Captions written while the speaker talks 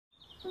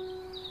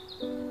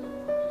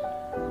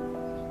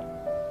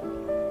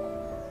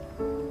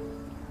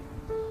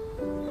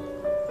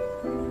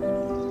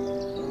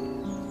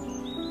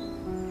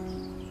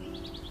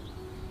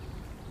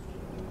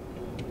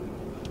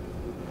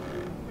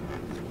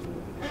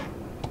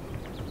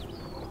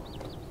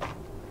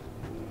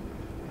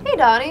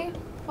Donnie.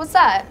 What's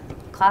that?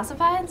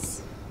 Classifieds?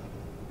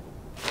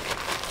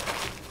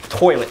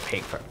 Toilet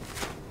paper.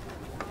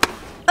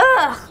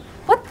 Ugh!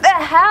 What the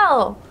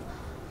hell?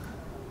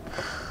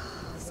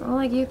 It's not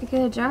like you could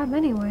get a job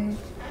anyway.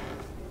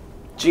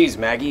 Jeez,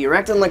 Maggie, you're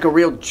acting like a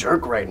real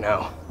jerk right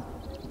now.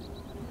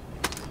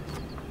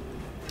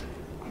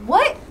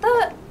 What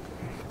the?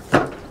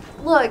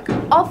 Look,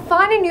 I'll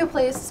find a new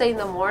place to stay in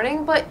the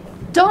morning, but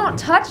don't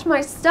touch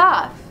my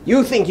stuff.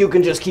 You think you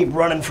can just keep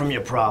running from your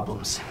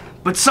problems.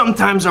 But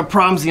sometimes our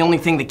problem's the only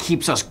thing that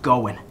keeps us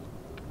going.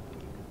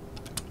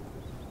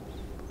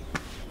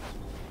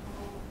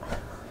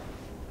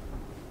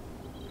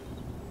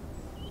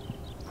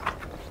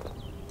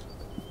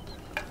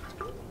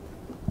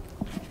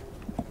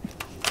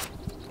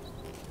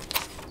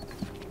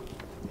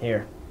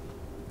 Here.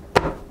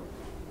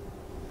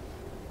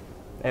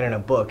 Ain't in a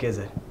book, is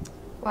it?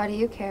 Why do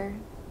you care?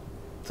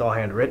 It's all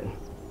handwritten.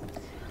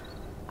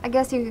 I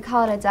guess you could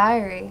call it a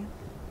diary.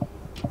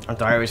 Aren't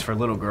diaries for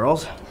little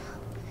girls?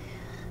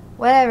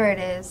 Whatever it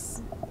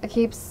is, it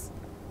keeps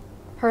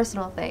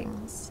personal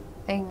things.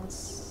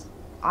 Things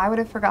I would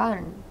have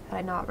forgotten had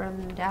I not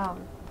written them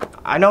down.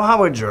 I know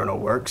how a journal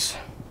works.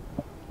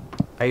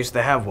 I used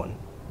to have one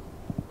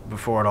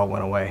before it all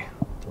went away.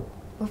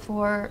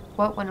 Before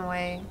what went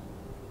away?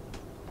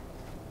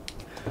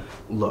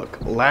 Look,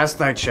 last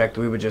I checked,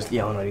 we were just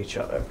yelling at each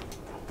other.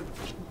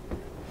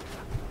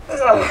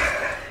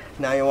 Ugh.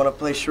 Now you want to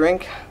play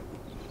shrink?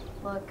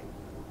 Look,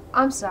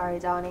 I'm sorry,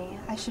 Donnie.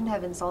 I shouldn't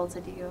have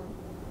insulted you.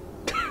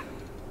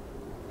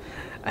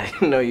 I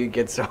didn't know you'd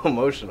get so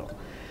emotional.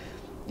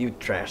 You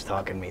trash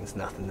talking means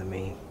nothing to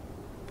me.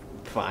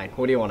 Fine,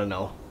 what do you want to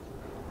know?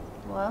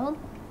 Well,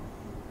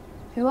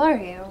 who are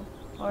you?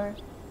 Or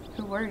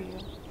who were you?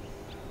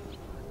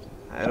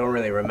 I don't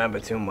really remember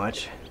too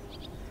much.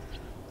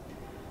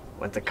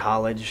 Went to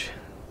college,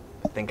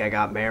 I think I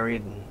got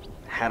married and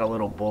had a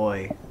little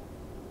boy.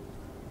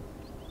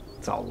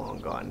 It's all long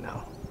gone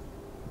now.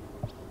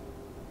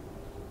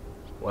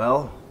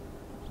 Well,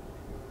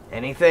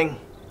 anything?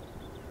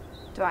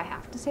 Do I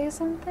have to say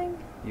something?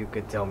 You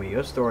could tell me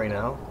your story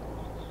now.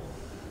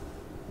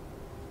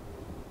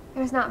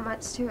 There's not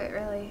much to it,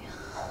 really.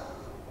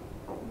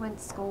 Went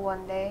to school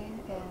one day,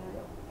 and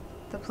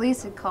the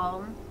police had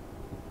called.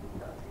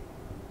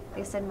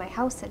 They said my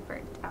house had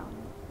burnt down.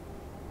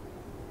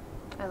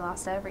 I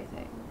lost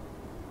everything.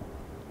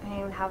 I didn't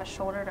even have a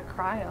shoulder to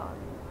cry on.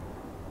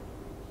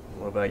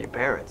 What about your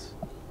parents?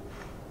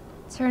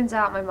 Turns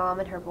out my mom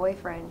and her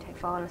boyfriend had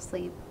fallen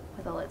asleep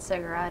with a lit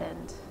cigarette,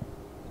 and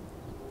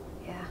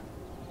yeah.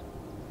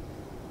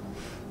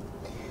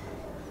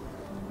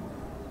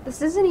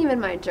 This isn't even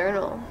my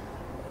journal.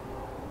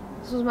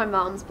 This was my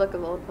mom's book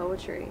of old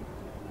poetry.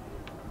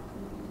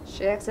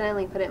 She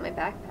accidentally put it in my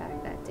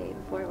backpack that day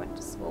before I went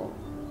to school.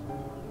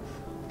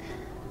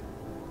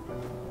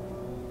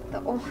 The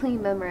only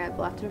memory I've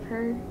left of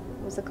her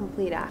was a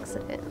complete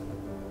accident.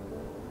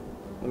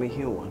 Let me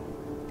hear one.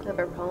 Of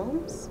her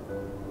poems?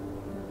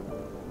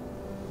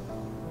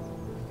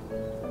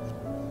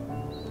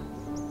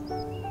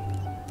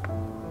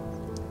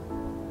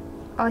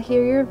 I'll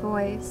hear your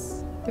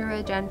voice through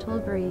a gentle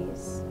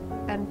breeze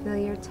and feel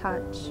your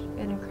touch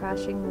in a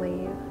crashing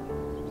wave.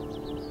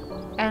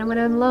 And when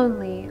I'm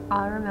lonely,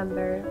 I'll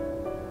remember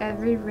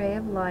every ray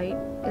of light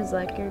is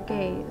like your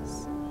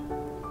gaze.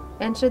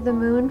 And should the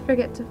moon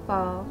forget to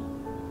fall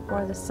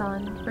or the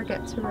sun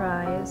forget to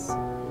rise,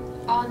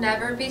 I'll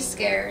never be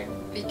scared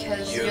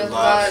because Your your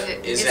love love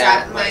is is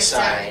at at my my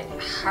side.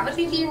 side. How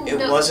did you It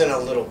know? wasn't a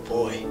little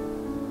boy.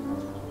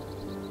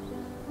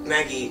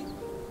 Maggie,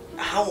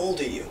 how old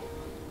are you?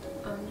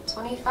 I'm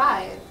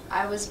 25.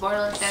 I was born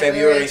on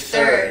February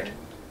February 3rd. 3rd.